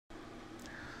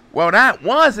Well, that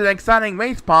was an exciting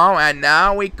race, Paul, and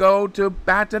now we go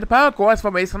back to the park course for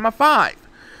race number 5.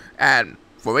 And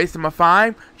for race number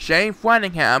 5, Shane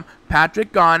Flemmingham,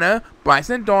 Patrick Gardner,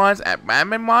 Bryson Dawes, and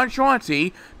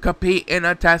Brandon compete in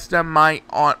a test of might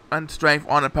and strength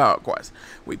on the park course.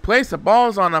 We place the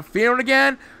balls on the field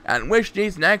again and wish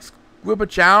these next group of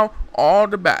Chow all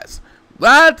the best.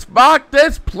 Let's rock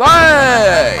this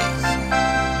place!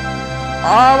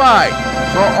 Alright,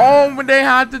 so all they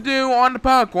had to do on the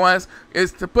park course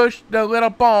is to push the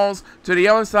little balls to the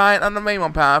other side on the rainbow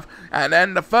path, and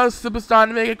then the first superstar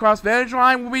to make it across the finish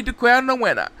line will be declared the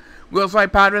winner. Looks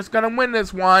like Patrick's gonna win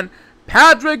this one.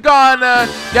 Patrick Gardner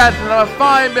gets another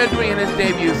 5 victory in his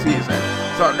debut season.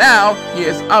 So now, he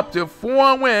is up to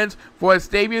 4 wins for his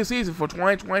debut season for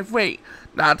 2023.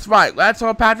 That's right, let's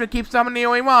hope Patrick keeps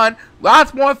dominating on.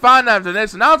 Lots more fun after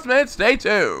this announcement, stay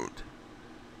tuned.